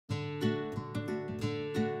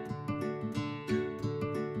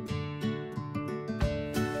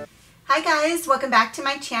Hi guys, welcome back to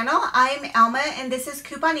my channel. I'm Elma and this is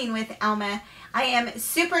Couponing with Elma. I am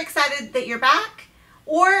super excited that you're back,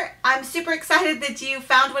 or I'm super excited that you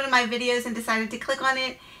found one of my videos and decided to click on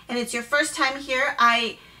it and it's your first time here.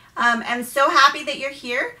 I am so happy that you're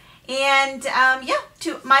here, and yeah,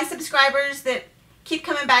 to my subscribers that keep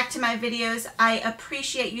coming back to my videos, I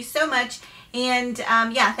appreciate you so much, and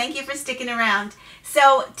yeah, thank you for sticking around.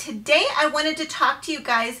 So today I wanted to talk to you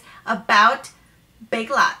guys about Big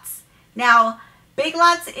Lots. Now, Big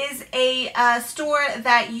Lots is a store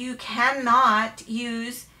that you cannot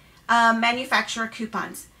use manufacturer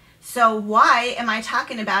coupons. So why am I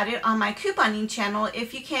talking about it on my couponing channel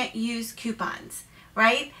if you can't use coupons,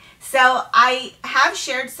 right? So I have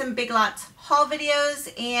shared some Big Lots haul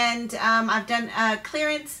videos, and I've done a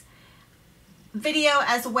clearance video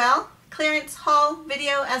as well, clearance haul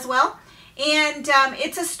video as well. And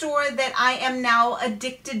it's a store that I am now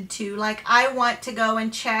addicted to. Like, I want to go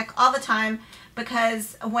and check all the time,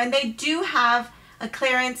 because when they do have a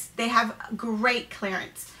clearance, they have great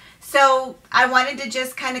clearance. So I wanted to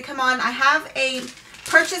just kind of come on. I have a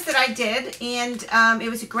purchase that I did, and it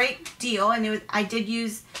was a great deal, and I did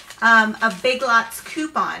use a Big Lots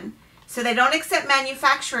coupon. So they don't accept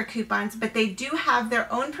manufacturer coupons, but they do have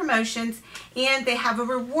their own promotions, and they have a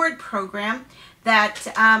reward program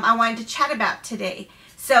that I wanted to chat about today.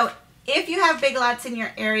 So if you have Big Lots in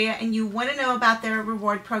your area and you want to know about their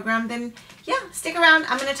reward program, then yeah, stick around.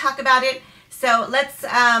 I'm going to talk about it. So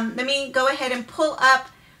let me go ahead and pull up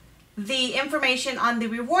the information on the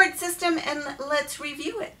reward system and let's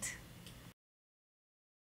review it.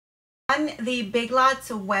 On the Big Lots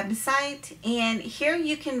website, and here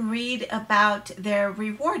you can read about their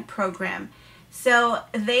reward program. So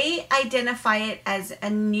they identify it as a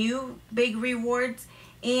new Big Rewards,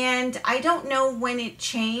 and I don't know when it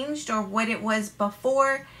changed or what it was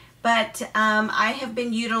before, but I have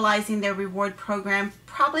been utilizing their reward program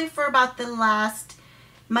probably for about the last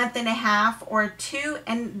month and a half or two,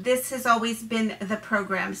 and this has always been the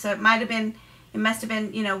program. So it must have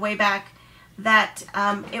been, you know, way back that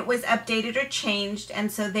it was updated or changed, and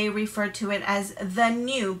so they refer to it as the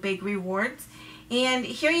new Big Rewards. And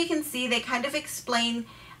here you can see they kind of explain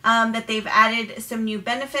that they've added some new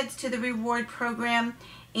benefits to the reward program,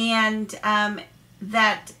 and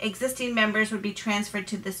that existing members would be transferred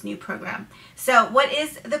to this new program. So what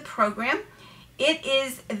is the program? It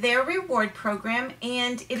is their reward program,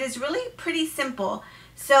 and it is really pretty simple.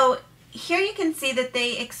 So here you can see that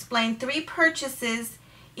they explain 3 purchases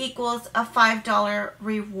equals a $5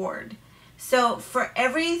 reward. So for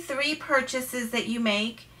every 3 purchases that you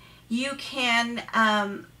make, you can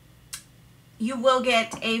you will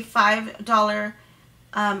get a $5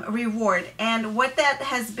 reward. And what that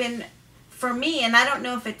has been for me, and I don't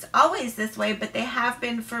know if it's always this way, but they have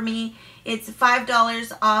been for me, it's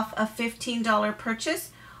 $5 off a $15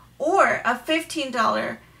 purchase, or a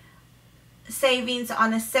 $15 savings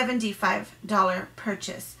on a $75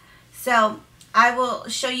 purchase. So I will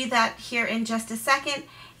show you that here in just a second.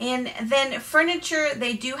 And then furniture,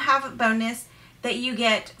 they do have a bonus that you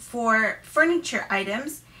get for furniture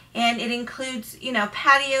items, and it includes, you know,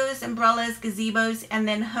 patios, umbrellas, gazebos, and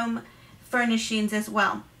then home furnishings as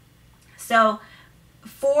well. So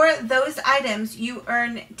for those items, you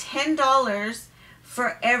earn $10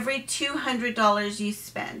 for every $200 you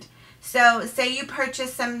spend. So say you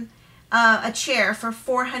purchase a chair for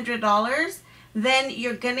 $400, then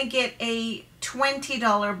you're gonna get a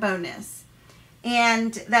 $20 bonus,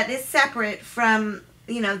 and that is separate from,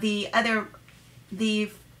 you know, the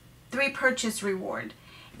 3 purchase reward.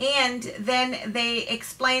 And then they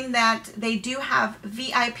explain that they do have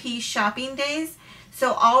VIP shopping days,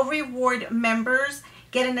 so all reward members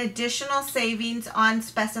get an additional savings on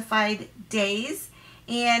specified days,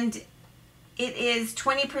 and it is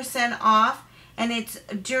 20% off, and it's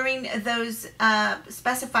during those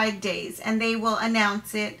specified days, and they will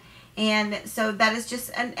announce it. And so that is just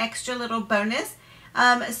an extra little bonus.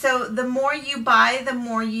 So the more you buy, the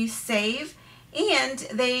more you save. And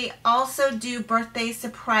they also do birthday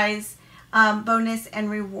surprise bonus and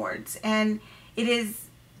rewards. And it is,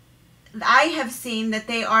 I have seen that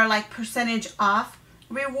they are like percentage off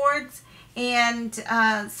rewards. And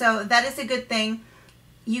so that is a good thing.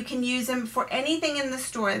 You can use them for anything in the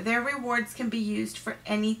store. Their rewards can be used for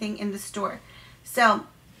anything in the store. So,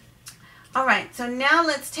 all right, so now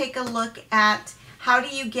let's take a look at how do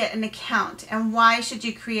you get an account and why should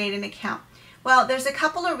you create an account. Well, there's a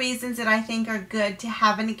couple of reasons that I think are good to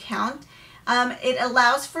have an account. It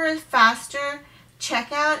allows for a faster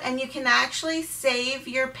checkout, and you can actually save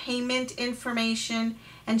your payment information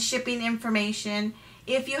and shipping information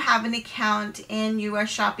if you have an account and you are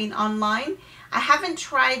shopping online. I haven't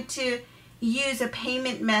tried to use a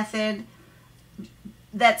payment method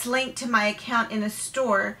that's linked to my account in a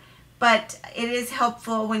store, but it is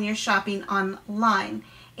helpful when you're shopping online.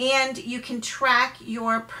 And you can track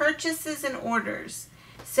your purchases and orders.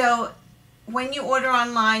 So when you order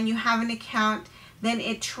online, you have an account, then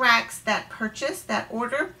it tracks that purchase, that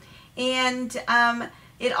order, and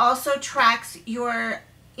it also tracks your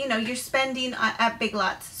spending at Big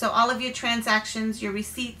Lots. So all of your transactions, your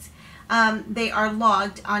receipts, they are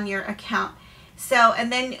logged on your account. So,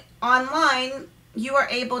 and then online, you are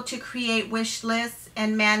able to create wish lists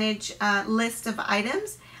and manage lists of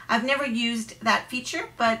items. I've never used that feature,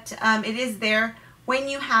 but it is there when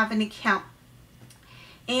you have an account.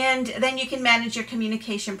 And then you can manage your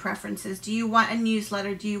communication preferences. Do you want a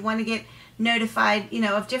newsletter? Do you want to get notified,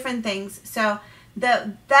 of different things? So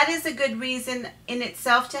that is a good reason in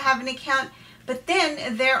itself to have an account. But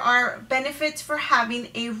then there are benefits for having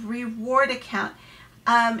a reward account.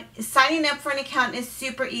 Signing up for an account is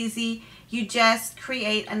super easy. You just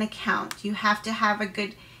create an account. You have to have a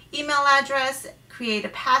good email address, create a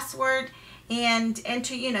password, and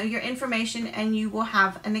enter your information, and you will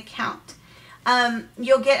have an account.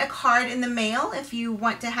 You'll get a card in the mail if you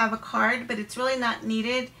want to have a card, but it's really not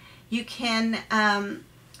needed. You can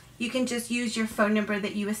just use your phone number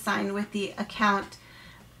that you assign with the account.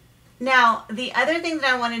 Now, the other thing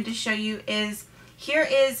that I wanted to show you is, here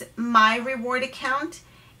is my reward account,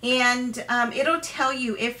 and it'll tell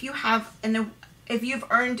you if you have if you've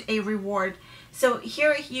earned a reward. So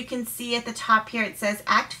here you can see at the top here it says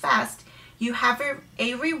act fast. You have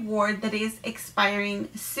a reward that is expiring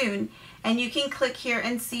soon, and you can click here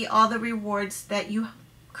and see all the rewards that you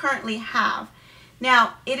currently have.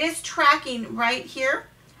 Now it is tracking right here.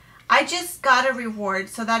 I just got a reward,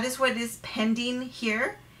 so that is what is pending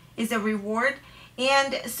here, is a reward.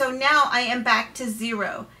 And so now I am back to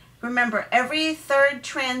 0. Remember, every third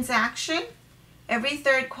transaction, every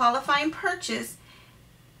third qualifying purchase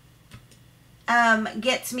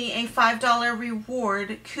gets me a $5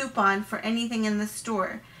 reward coupon for anything in the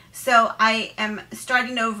store. So I am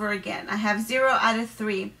starting over again. I have 0 out of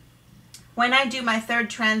 3. When I do my third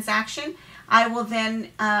transaction, I will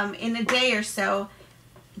then, in a day or so,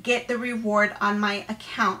 get the reward on my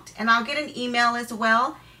account. And I'll get an email as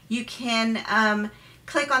well. You can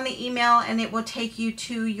click on the email and it will take you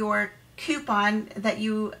to your coupon that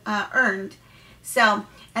you earned. So,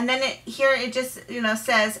 and then here it just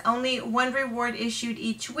says only one reward issued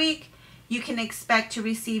each week. You can expect to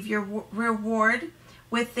receive your reward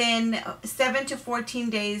within 7 to 14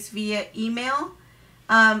 days via email,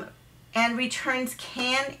 and returns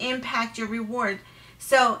can impact your reward.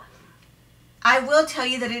 So I will tell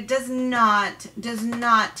you that it does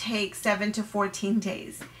not take 7 to 14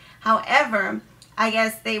 days. However, I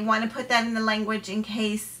guess they want to put that in the language in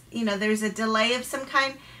case there's a delay of some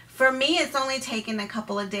kind. For me, it's only taken a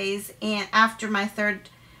couple of days and after my third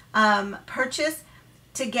purchase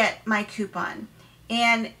to get my coupon,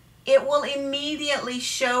 and it will immediately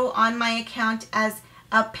show on my account as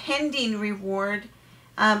a pending reward,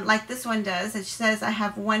 like this one does. It says I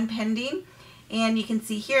have one pending, and you can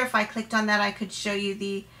see here if I clicked on that, I could show you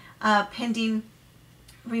the pending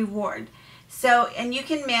reward. So, and you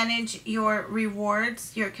can manage your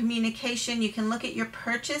rewards, your communication. You can look at your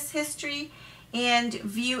purchase history and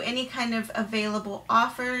view any kind of available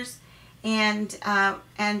offers, and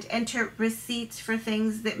enter receipts for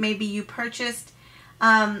things that maybe you purchased.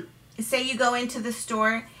 Say you go into the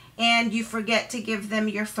store and you forget to give them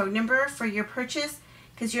your phone number for your purchase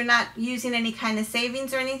because you're not using any kind of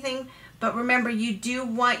savings or anything. But remember, you do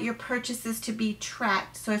want your purchases to be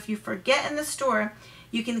tracked. So if you forget in the store,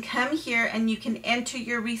 you can come here and you can enter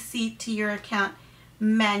your receipt to your account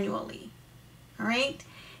manually. All right.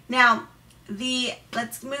 Now,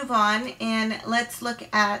 let's move on and let's look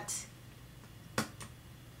at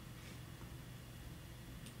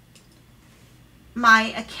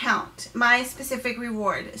my account, my specific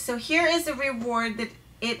reward. So here is a reward that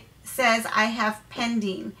it says I have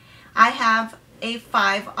pending. I have a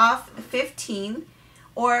 5 off 15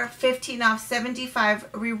 or 15 off 75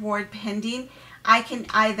 reward pending. I can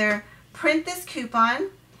either print this coupon,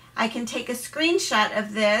 I can take a screenshot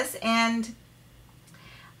of this, and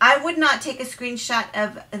I would not take a screenshot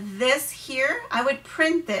of this here. I would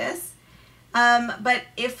print this, but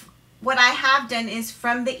if what I have done is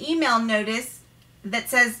from the email notice that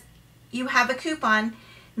says you have a coupon,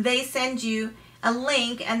 they send you a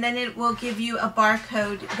link, and then it will give you a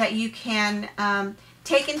barcode that you can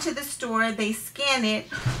take into the store. They scan it,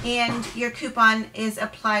 and your coupon is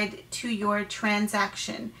applied to your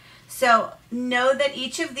transaction. So know that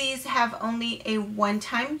each of these have only a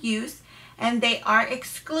one-time use and they are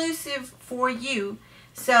exclusive for you.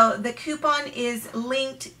 So the coupon is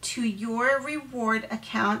linked to your reward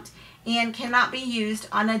account and cannot be used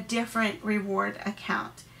on a different reward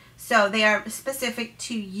account. So they are specific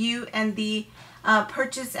to you and the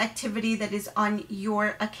purchase activity that is on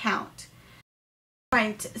your account.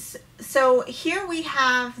 Right, so here we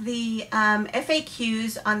have the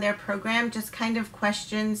FAQs on their program, just kind of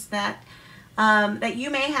questions that that you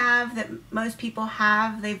may have, that most people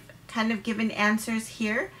have. They've kind of given answers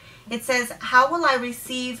here. It says, how will I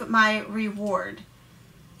receive my reward?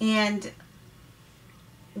 And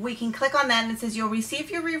we can click on that and it says you'll receive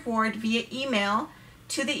your reward via email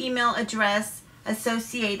to the email address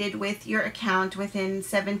associated with your account within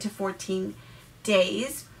 7 to 14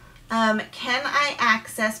 days. Can I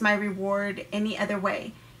access my reward any other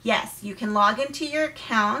way? Yes, you can log into your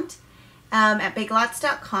account at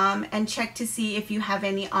BigLots.com and check to see if you have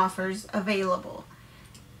any offers available.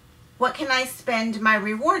 What can I spend my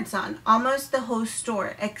rewards on? Almost the whole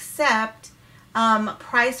store, except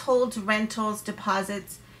price holds, rentals,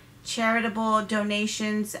 deposits, charitable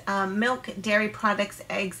donations, milk, dairy products,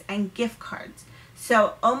 eggs, and gift cards.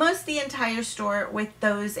 So almost the entire store with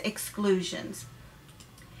those exclusions.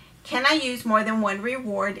 Can I use more than one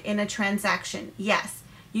reward in a transaction? Yes,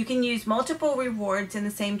 you can use multiple rewards in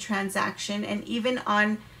the same transaction, and even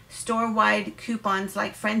on store-wide coupons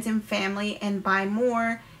like Friends and Family and Buy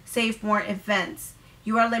More, Save More events.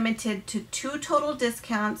 You are limited to 2 total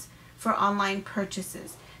discounts for online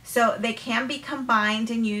purchases. So they can be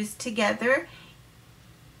combined and used together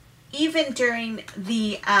even during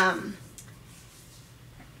the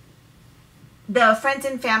Friends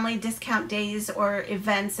and Family discount days or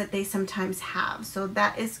events that they sometimes have. So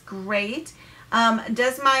that is great.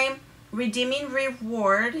 Does my redeeming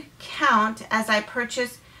reward count as I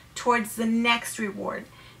purchase towards the next reward?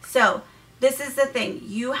 So this is the thing.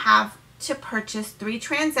 You have to purchase 3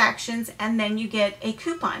 transactions and then you get a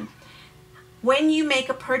coupon. When you make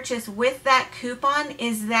a purchase with that coupon,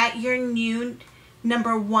 is that your new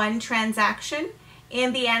number 1 transaction?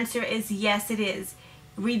 And the answer is yes, it is.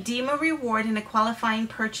 Redeem a reward in a qualifying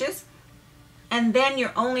purchase, and then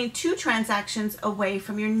you're only 2 transactions away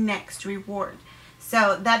from your next reward.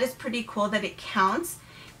 So that is pretty cool that it counts.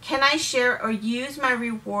 Can I share or use my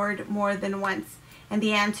reward more than once? And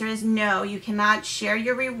the answer is no, you cannot share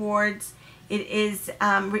your rewards. It is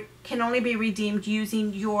can only be redeemed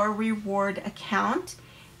using your reward account,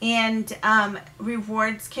 and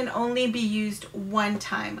rewards can only be used one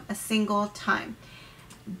time, a single time.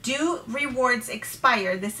 Do rewards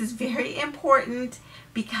expire? This is very important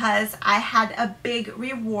because I had a big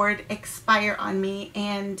reward expire on me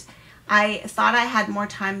and I thought I had more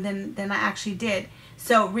time than I actually did.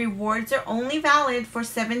 So rewards are only valid for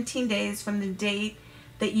 17 days from the date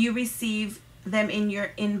that you receive them in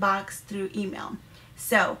your inbox through email.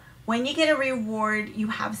 So when you get a reward, you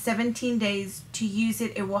have 17 days to use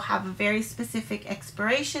it. It will have a very specific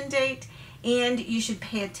expiration date and you should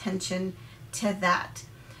pay attention to that.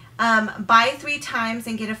 Buy 3 times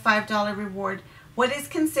and get a $5 reward. What is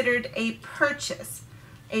considered a purchase?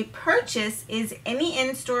 A purchase is any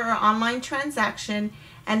in-store or online transaction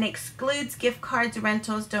and excludes gift cards,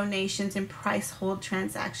 rentals, donations, and price hold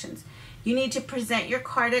transactions. You need to present your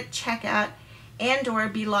card at checkout and or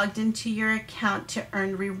be logged into your account to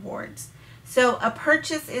earn rewards. So a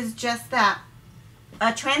purchase is just that,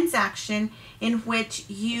 a transaction in which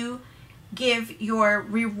you give your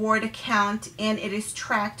reward account and it is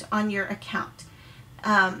tracked on your account.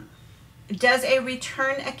 Does a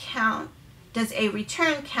return count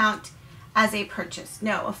as a purchase?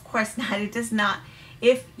 No, of course not. It does not.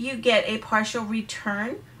 If you get a partial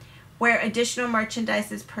return where additional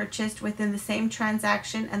merchandise is purchased within the same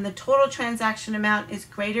transaction and the total transaction amount is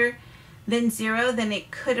greater than 0, then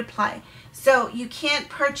it could apply. So you can't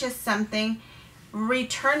purchase something,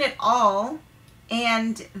 return it all,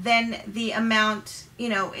 and then the amount,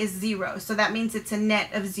 is 0. So that means it's a net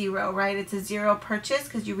of 0, right? It's a 0 purchase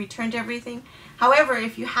because you returned everything. However,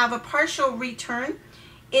 if you have a partial return,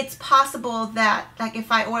 it's possible that, like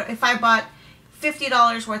if I bought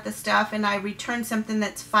 $50 worth of stuff and I return something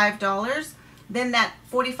that's $5, then that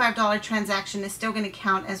 $45 transaction is still going to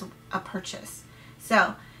count as a purchase.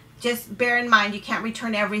 So just bear in mind, you can't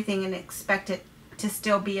return everything and expect it to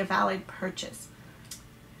still be a valid purchase.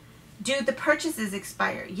 Do the purchases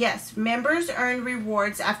expire? Yes. Members earn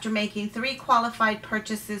rewards after making 3 qualified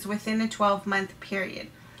purchases within a 12-month period.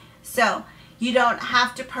 So you don't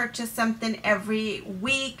have to purchase something every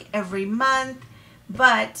week, every month,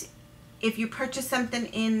 but if you purchase something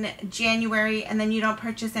in January and then you don't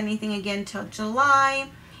purchase anything again till July,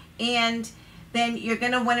 and then you're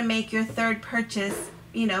going to want to make your third purchase,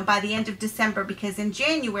 you know, by the end of December, because in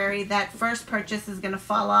January that first purchase is going to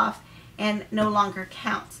fall off and no longer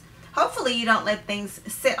counts. Hopefully you don't let things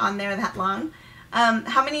sit on there that long.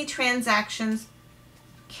 How many transactions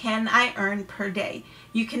can I earn per day?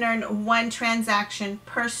 You can earn 1 transaction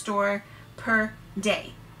per store per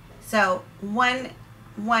day. So 1,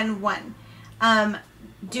 1, 1.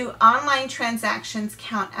 Do online transactions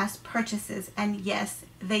count as purchases? And yes,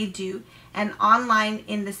 they do. And online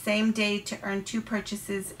in the same day to earn 2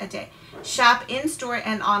 purchases a day. Shop in store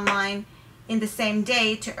and online in the same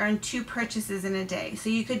day to earn 2 purchases in a day. So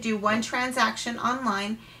you could do 1 transaction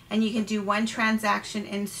online and you can do 1 transaction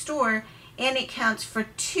in store, and it counts for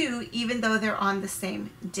 2 even though they're on the same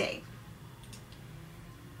day.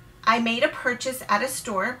 I made a purchase at a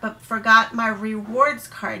store but forgot my rewards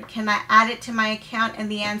card. Can I add it to my account?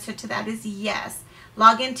 And the answer to that is yes.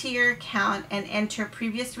 Log into your account and enter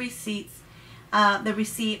previous receipts, the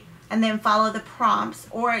receipt, and then follow the prompts,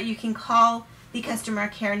 or you can call the customer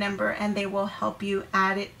care number and they will help you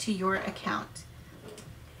add it to your account.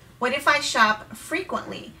 What if I shop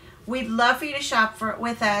frequently? We'd love for you to shop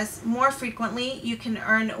with us more frequently. You can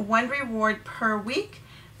earn 1 reward per week,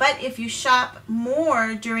 but if you shop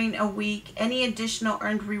more during a week, any additional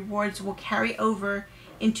earned rewards will carry over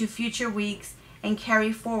into future weeks and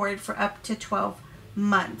carry forward for up to 12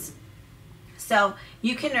 months. So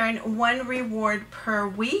you can earn 1 reward per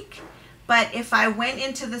week, but if I went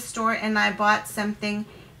into the store and I bought something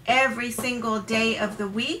every single day of the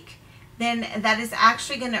week, then that is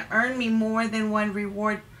actually going to earn me more than 1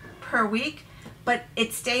 reward per week, but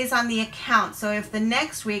it stays on the account. So if the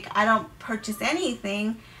next week I don't purchase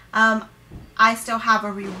anything, I still have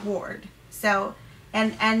a reward. So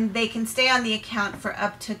and they can stay on the account for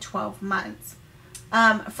up to 12 months.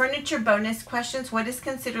 Furniture bonus questions. What is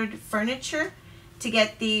considered furniture to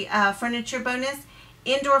get the furniture bonus?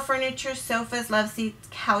 Indoor furniture, sofas, love seats,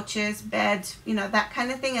 couches, beds, you know, that kind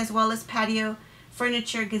of thing, as well as patio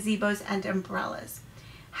furniture, gazebos, and umbrellas.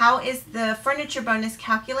 How is the furniture bonus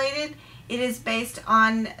calculated? It is based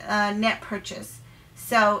on net purchase.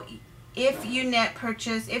 So if your net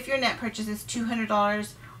purchase is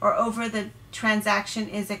 $200 or over, the transaction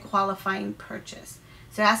is a qualifying purchase.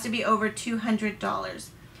 So it has to be over $200.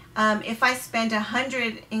 If I spend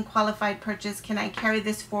 $100 in qualified purchase, can I carry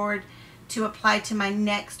this forward to apply to my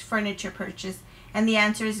next furniture purchase? And the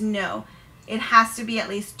answer is no. It has to be at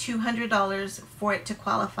least $200 for it to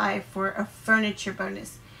qualify for a furniture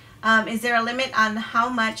bonus. Is there a limit on how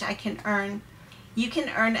much I can earn? You can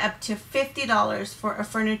earn up to $50 for a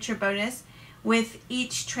furniture bonus with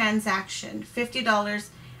each transaction. $50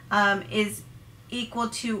 is equal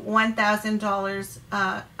to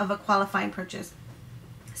 $1,000 of a qualifying purchase.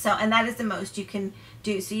 So, and that is the most you can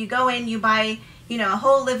do. So you go in, you buy, you know, a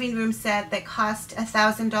whole living room set that cost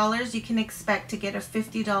 $1,000. You can expect to get a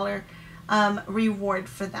 $50 reward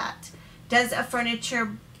for that. Does a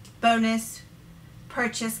furniture bonus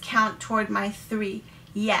purchase count toward my 3?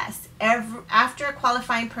 Yes. After a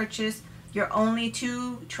qualifying purchase, you're only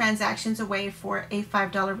 2 transactions away for a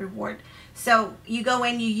 $5 reward. So you go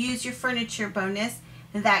in, you use your furniture bonus,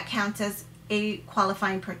 that counts as a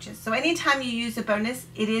qualifying purchase. So anytime you use a bonus,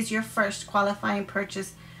 it is your first qualifying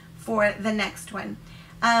purchase for the next one.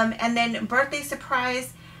 And then birthday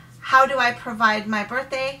surprise. How do I provide my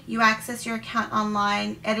birthday? You access your account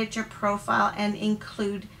online, edit your profile, and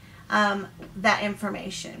include that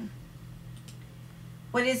information.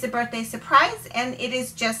 What is the birthday surprise? And it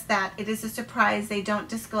is just that. It is a surprise. They don't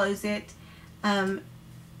disclose it. And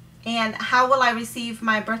how will I receive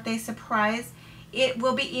my birthday surprise? It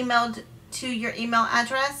will be emailed to your email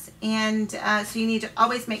address, and so you need to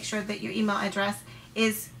always make sure that your email address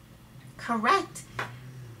is correct.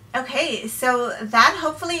 Okay, so that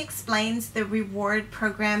hopefully explains the reward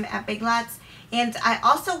program at Big Lots. And I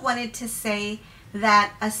also wanted to say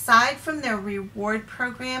that aside from their reward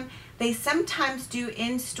program, they sometimes do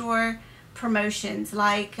in-store promotions.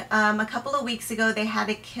 Like a couple of weeks ago, they had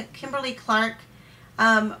a Kimberly Clark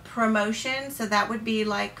promotion. So that would be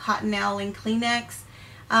like Cottonelle and Kleenex.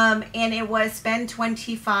 And it was spend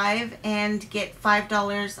 $25 and get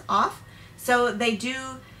 $5 off. So they do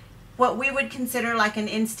what we would consider like an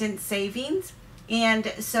instant savings.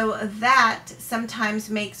 And so that sometimes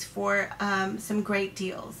makes for some great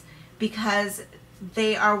deals, because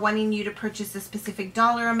they are wanting you to purchase a specific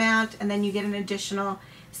dollar amount and then you get an additional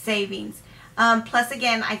savings. Plus,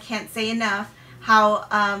 again, I can't say enough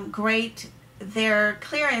how great their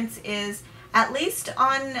clearance is, at least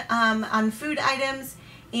on food items.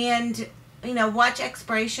 And, you know, watch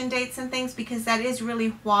expiration dates and things, because that is really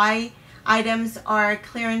why items are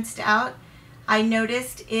clearanced out. I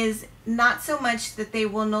noticed is not so much that they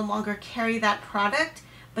will no longer carry that product,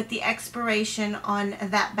 but the expiration on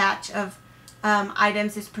that batch of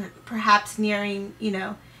items is perhaps nearing,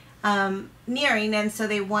 and so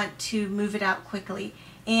they want to move it out quickly.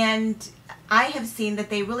 And I have seen that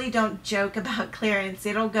they really don't joke about clearance.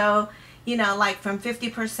 It'll go, like from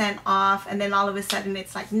 50% off, and then all of a sudden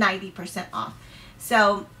it's like 90% off.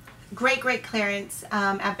 So great clearance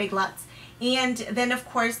at Big Lots. And then of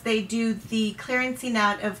course they do the clearancing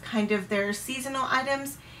out of kind of their seasonal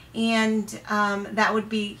items, and that would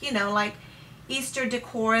be, like Easter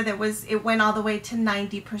decor. It went all the way to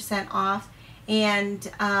 90% off. And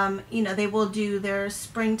they will do their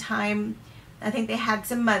springtime. I think they had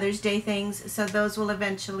some Mother's Day things, so those will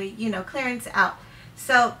eventually, clearance out.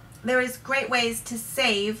 So there is great ways to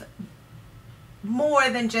save more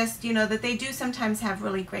than just, that they do sometimes have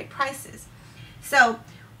really great prices. So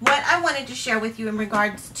what I wanted to share with you in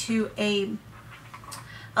regards to a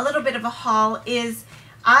little bit of a haul is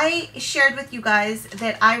I shared with you guys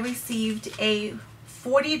that I received a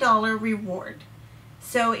 $40 reward.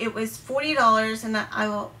 So it was $40, and I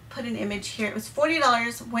will put an image here. It was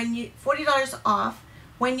 $40 off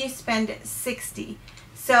when you spend $60.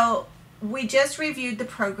 So we just reviewed the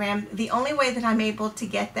program. The only way that I'm able to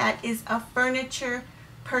get that is a furniture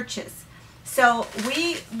purchase. So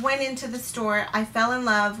we went into the store. I fell in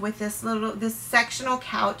love with this sectional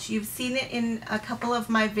couch. You've seen it in a couple of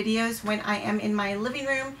my videos when I am in my living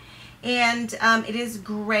room, and it is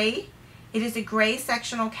gray. It is a gray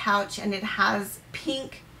sectional couch, and it has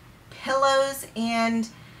pink pillows and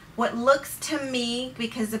what looks to me,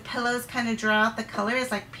 because the pillows kind of draw out the color,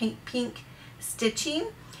 is like pink stitching,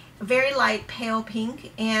 very light pale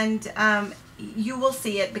pink. And you will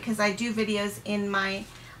see it because I do videos in my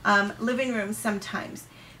living room sometimes.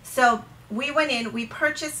 So we went in, we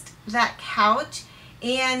purchased that couch,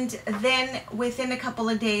 and then within a couple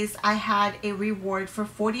of days I had a reward for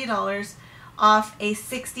 $40 off a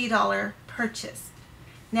 $60 purchase.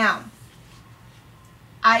 Now,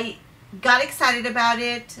 I got excited about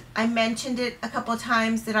it. I mentioned it a couple of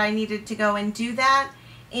times that I needed to go and do that,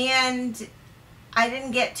 and I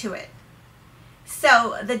didn't get to it.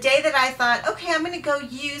 So the day that I thought, okay, I'm going to go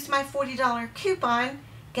use my $40 coupon,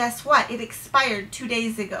 guess what? It expired 2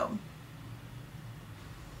 days ago.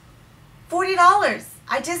 $40.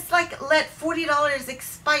 I just let $40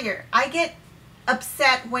 expire. I get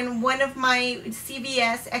upset when one of my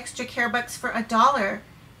CVS extra care bucks for $1,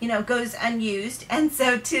 goes unused. And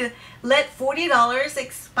so to let $40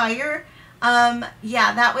 expire,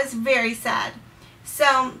 yeah, that was very sad.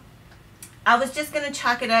 So I was just going to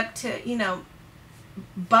chalk it up to,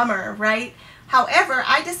 bummer, right? However,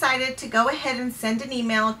 I decided to go ahead and send an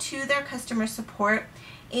email to their customer support,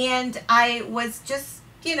 and I was just,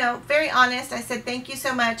 very honest. I said, thank you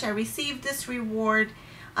so much. I received this reward.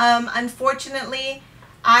 Unfortunately,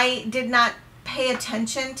 I did not pay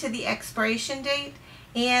attention to the expiration date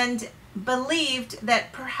and believed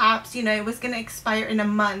that perhaps, it was going to expire in a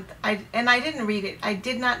month. And I didn't read it. I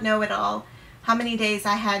did not know at all how many days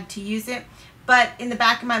I had to use it. But in the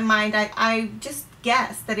back of my mind, I just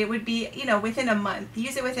guessed that it would be, within a month.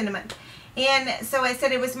 Use it within a month. And so I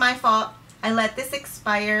said it was my fault. I let this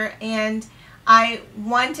expire, and I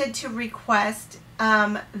wanted to request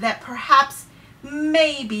that perhaps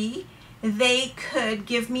maybe they could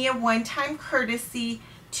give me a one-time courtesy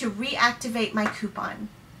to reactivate my coupon.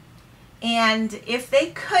 And if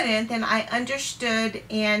they couldn't, then I understood,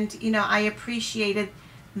 and I appreciated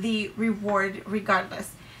the reward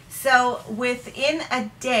regardless. So within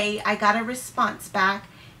a day, I got a response back,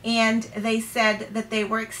 and they said that they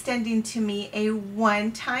were extending to me a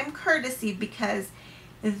one-time courtesy because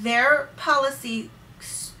their policy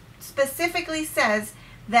specifically says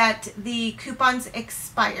that the coupons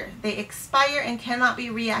expire. They expire and cannot be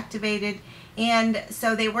reactivated, and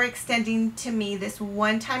so they were extending to me this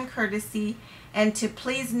one-time courtesy, and to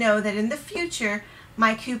please know that in the future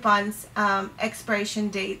my coupons expiration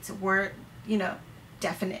dates were,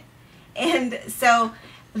 definite. And so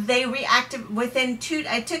they reacted within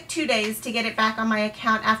it took 2 days to get it back on my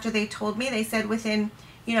account after they told me. They said within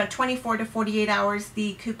 24 to 48 hours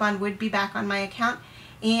the coupon would be back on my account,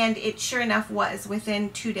 and it sure enough was within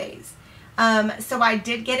 2 days. So I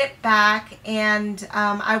did get it back, and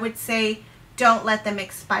I would say don't let them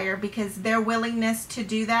expire, because their willingness to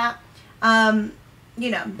do that,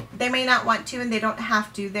 they may not want to, and they don't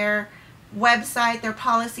have to. Their website, their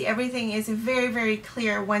policy, everything is very, very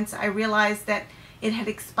clear. Once I realized that it had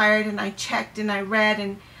expired, and I checked and I read,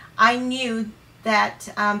 and I knew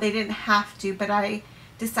that they didn't have to, but I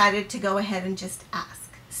decided to go ahead and just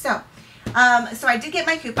ask. So I did get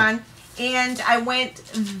my coupon, And I went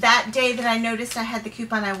that day that I noticed I had the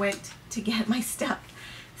coupon, I went to get my stuff.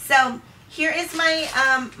 So here is my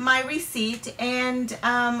my receipt, and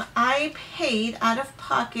I paid out of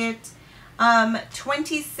pocket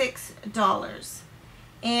 $26,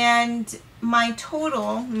 and my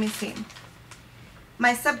total, let me see,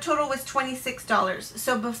 my subtotal was $26.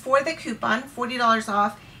 So before the coupon, $40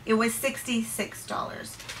 off, it was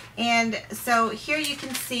 $66. And so here you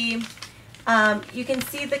can see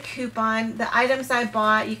the coupon, the items I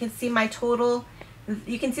bought. You can see my total.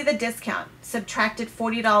 You can see the discount, subtracted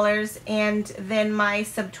 $40, and then my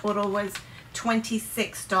subtotal was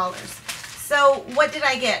 $26. So what did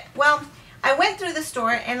I get? Well, I went through the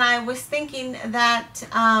store and I was thinking that,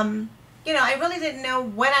 you know, I really didn't know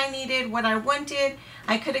what I needed, what I wanted.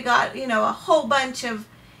 I could have got, you know, a whole bunch of,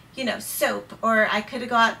 you know, soap, or I could have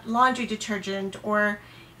got laundry detergent, or,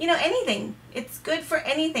 you know, anything. It's good for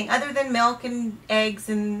anything other than milk and eggs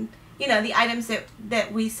and, you know, the items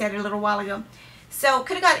that we said a little while ago. So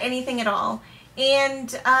could have got anything at all.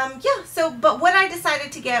 And yeah, so, but what I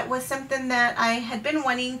decided to get was something that I had been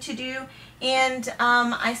wanting to do. And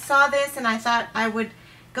I saw this and I thought I would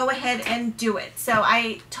go ahead and do it. So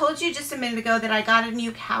I told you just a minute ago that I got a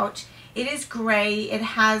new couch. It is gray. It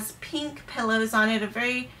has pink pillows on it, a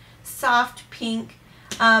very soft pink,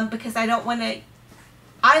 because I don't want to,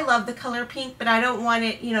 I love the color pink, but I don't want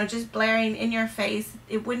it, you know, just blaring in your face.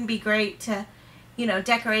 It wouldn't be great to, you know,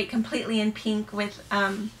 decorate completely in pink with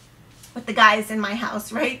the guys in my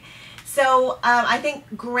house, right? So I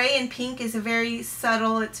think gray and pink is a very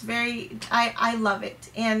subtle, it's very, I love it.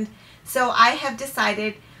 And so I have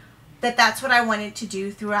decided that that's what I wanted to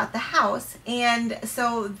do throughout the house. And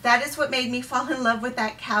so that is what made me fall in love with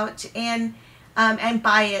that couch and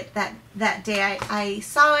buy it that day. I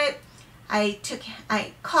saw it, I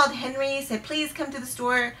called Henry, said, please come to the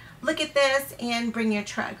store, look at this, and bring your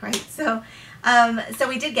truck, right? So so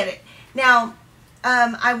we did get it. Now,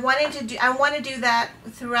 I want to do that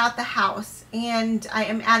throughout the house, and I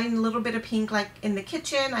am adding a little bit of pink, like in the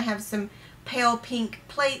kitchen. I have some pale pink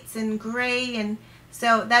plates and gray, and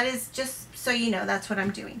so that is, just so you know, that's what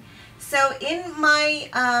I'm doing. So in my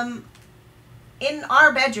in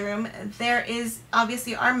our bedroom, there is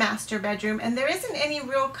obviously our master bedroom, and there isn't any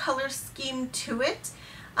real color scheme to it.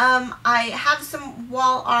 I have some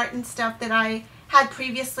wall art and stuff that I had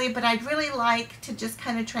previously, but I'd really like to just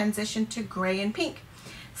kind of transition to gray and pink.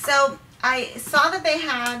 So I saw that they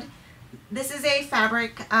had, this is a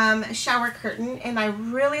fabric shower curtain, and I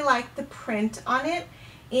really like the print on it,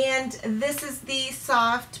 and this is the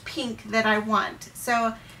soft pink that I want.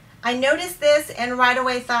 So I noticed this and right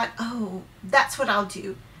away thought, oh, that's what I'll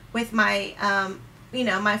do with my you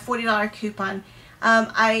know, my $40 coupon.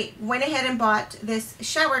 I went ahead and bought this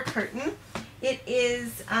shower curtain. It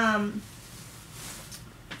is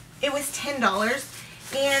it was $10,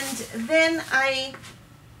 and then I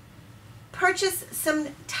purchased some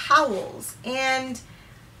towels, and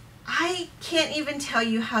I can't even tell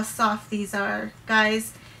you how soft these are,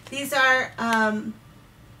 guys. These are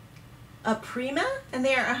a Prima, and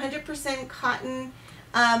they are 100% cotton.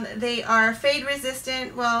 They are fade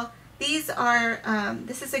resistant. Well, these are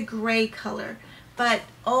this is a gray color, but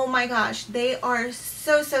oh my gosh, they are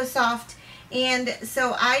so soft. And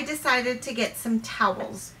so I decided to get some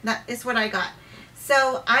towels. That is what I got.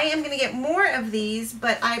 So I am going to get more of these,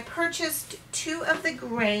 but I purchased 2 of the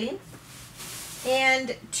gray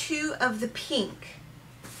and 2 of the pink.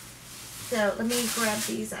 So let me grab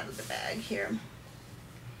these out of the bag here.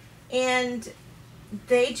 And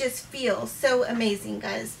they just feel so amazing,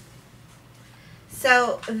 guys.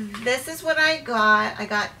 So this is what I got. I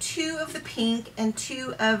got 2 of the pink and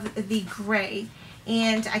 2 of the gray.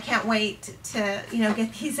 And I can't wait to, you know,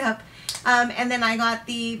 get these up. And then I got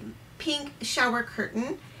the pink shower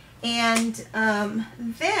curtain. And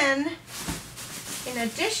then, in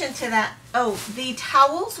addition to that, oh, the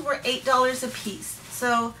towels were $8 a piece.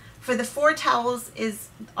 So for the 4 towels is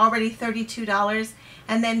already $32.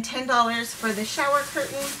 And then $10 for the shower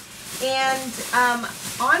curtain. And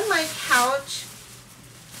on my couch,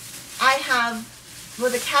 I have,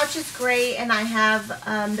 well, the couch is gray, and I have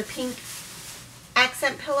the pink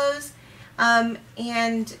accent pillows,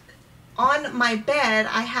 and on my bed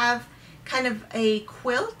I have kind of a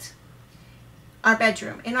quilt.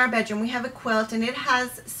 In our bedroom we have a quilt, and it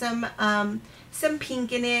has some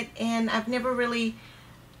pink in it, and I've never really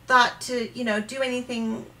thought to, you know, do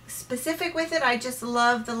anything specific with it. I just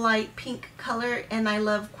love the light pink color, and I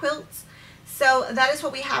love quilts. So that is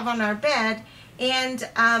what we have on our bed, and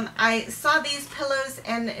I saw these pillows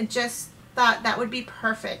and just thought that would be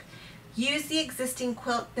perfect. Use the existing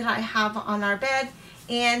quilt that I have on our bed,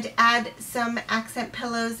 and add some accent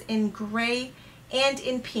pillows in gray and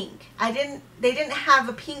in pink. They didn't have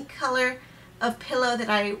a pink color of pillow that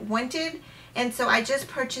I wanted, and so I just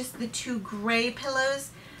purchased the 2 gray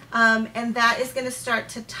pillows, and that is going to start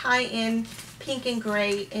to tie in pink and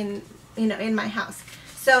gray in my house.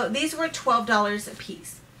 So these were $12 a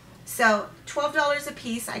piece. So $12 a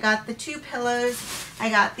piece. I got the 2 pillows. I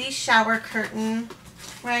got the shower curtain,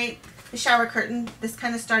 right? The shower curtain. This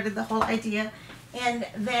kind of started the whole idea, and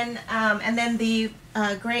then the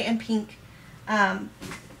gray and pink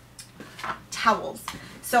towels.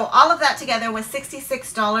 So all of that together was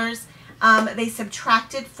 $66. They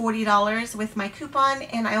subtracted $40 with my coupon,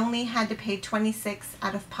 and I only had to pay $26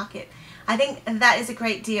 out of pocket. I think that is a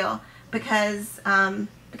great deal because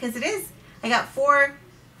it is. I got 4,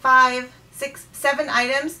 5, 6, 7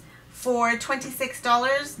 items for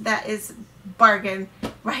 $26. That is bargain,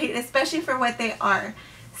 right? Especially for what they are.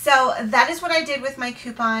 So that is what I did with my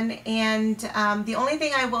coupon, and the only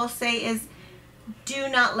thing I will say is do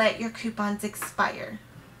not let your coupons expire,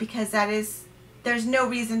 because there's no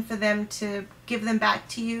reason for them to give them back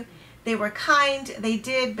to you. They were kind, they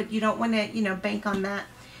did, but you don't want to, bank on that.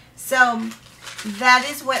 So that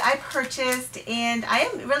is what I purchased, and I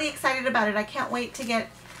am really excited about it. I can't wait to get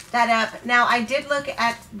that up. Now, I did look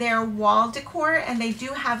at their wall decor, and they do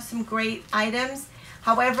have some great items.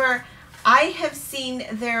 However, I have seen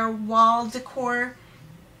their wall decor,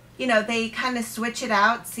 they kind of switch it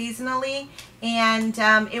out seasonally, and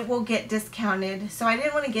it will get discounted. So I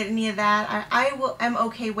didn't want to get any of that. I'm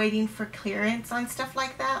okay waiting for clearance on stuff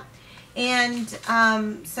like that. And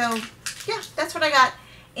so yeah, that's what I got.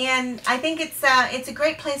 And I think it's a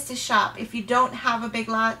great place to shop. If you don't have a Big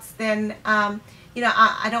Lots, then I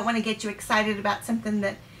don't want to get you excited about something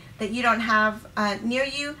that you don't have near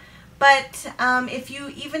you. But if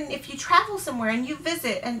you travel somewhere and you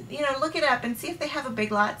visit and look it up and see if they have a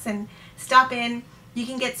Big Lots and stop in, you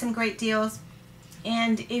can get some great deals.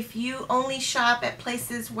 And if you only shop at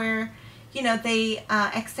places where they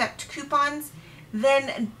accept coupons,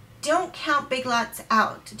 then don't count Big Lots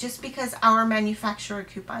out just because our manufacturer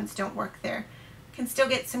coupons don't work there. You can still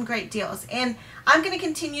get some great deals, and I'm going to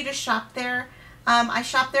continue to shop there. I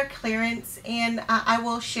shop their clearance, and I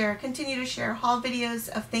will continue to share haul videos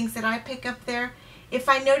of things that I pick up there. If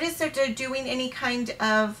I notice that they're doing any kind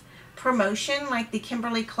of promotion, like the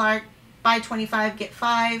Kimberly-Clark buy 25 get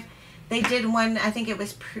 5, they did one, I think it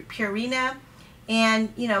was Purina,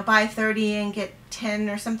 and buy 30 and get 10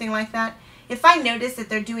 or something like that. If I notice that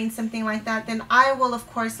they're doing something like that, then I will of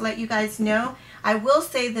course let you guys know. I will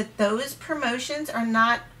say that those promotions are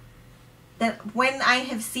not, that when I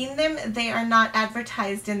have seen them, they are not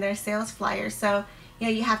advertised in their sales flyer. So,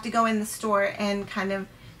 you have to go in the store and kind of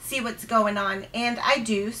see what's going on. And I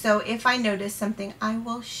do. So if I notice something, I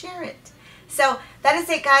will share it. So that is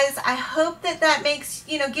it, guys. I hope that makes,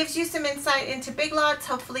 gives you some insight into Big Lots.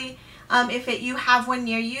 Hopefully, if you have one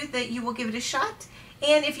near you, that you will give it a shot.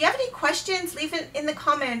 And if you have any questions, leave it in the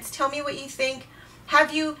comments. Tell me what you think.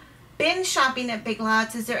 Have you been shopping at Big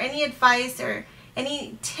Lots? Is there any advice or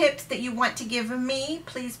any tips that you want to give me?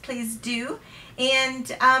 Please do.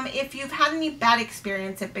 And if you've had any bad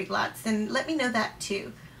experience at Big Lots, then let me know that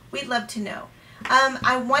too. We'd love to know.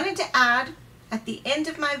 I wanted to add at the end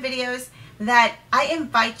of my videos that I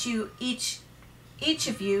invite you, each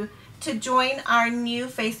of you, to join our new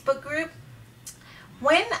Facebook group.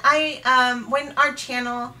 When our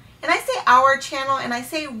channel, and I say our channel and I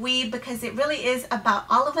say we because it really is about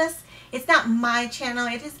all of us. It's not my channel,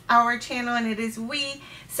 it is our channel, and it is we.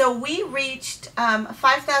 So we reached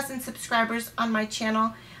 5,000 subscribers on my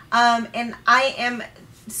channel, and I am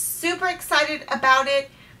super excited about it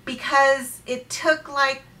because it took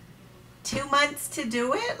like 2 months to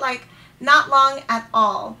do it, like not long at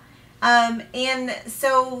all. And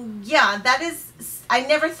so yeah, that is, I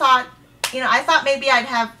never thought, I thought maybe I'd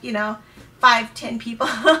have, 5-10 people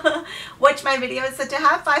watch my videos. So to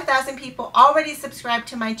have 5,000 people already subscribed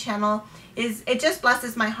to my channel it just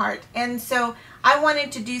blesses my heart. And so I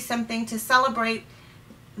wanted to do something to celebrate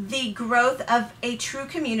the growth of a true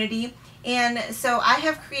community. And so I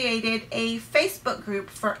have created a Facebook group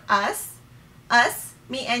for us,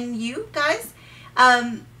 me and you guys,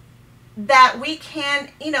 that we can,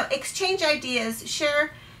 exchange ideas,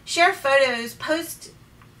 share photos, post,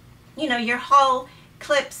 your haul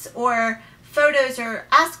clips or photos, or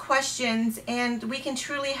ask questions, and we can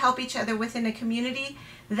truly help each other within a community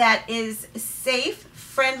that is safe,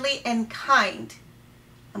 friendly, and kind.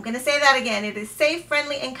 I'm going to say that again. It is safe,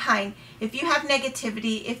 friendly, and kind. If you have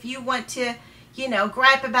negativity, if you want to,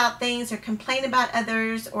 gripe about things or complain about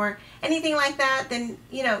others or anything like that, then,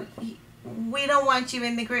 we don't want you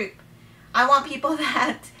in the group. I want people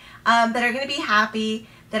that that are going to be happy,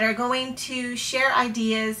 that are going to share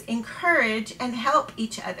ideas, encourage, and help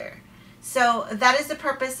each other. So that is the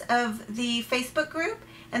purpose of the Facebook group,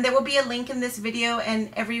 and there will be a link in this video and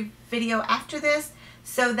every video after this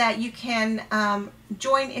so that you can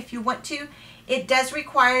join if you want to. It does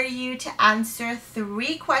require you to answer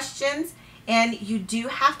 3 questions, and you do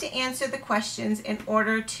have to answer the questions in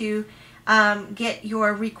order to get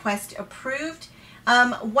your request approved.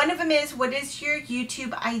 One of them is, what is your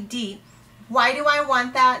YouTube ID? Why do I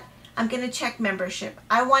want that? I'm going to check membership.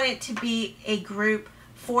 I want it to be a group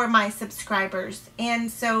for my subscribers.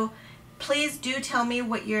 And so please do tell me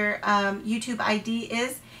what your YouTube ID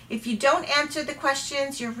is. If you don't answer the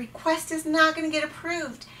questions, your request is not going to get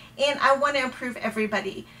approved. And I want to approve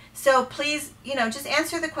everybody. So please, just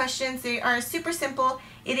answer the questions. They are super simple.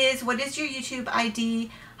 It is, what is your YouTube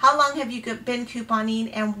ID? How long have you been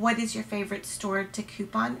couponing? And what is your favorite store to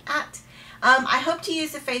coupon at? I hope to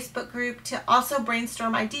use the Facebook group to also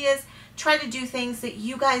brainstorm ideas, try to do things that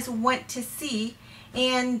you guys want to see.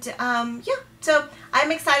 And yeah, so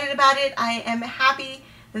I'm excited about it. I am happy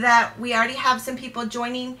that we already have some people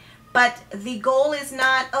joining, but the goal is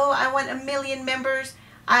not, oh, I want 1 million members.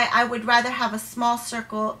 I would rather have a small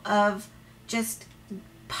circle of just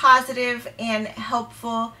positive and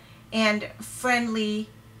helpful and friendly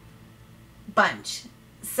bunch.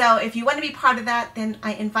 So if you want to be part of that, then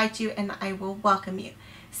I invite you and I will welcome you.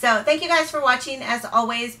 So thank you guys for watching. As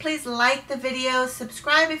always, please like the video,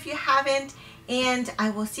 subscribe if you haven't, and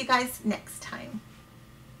I will see you guys next time.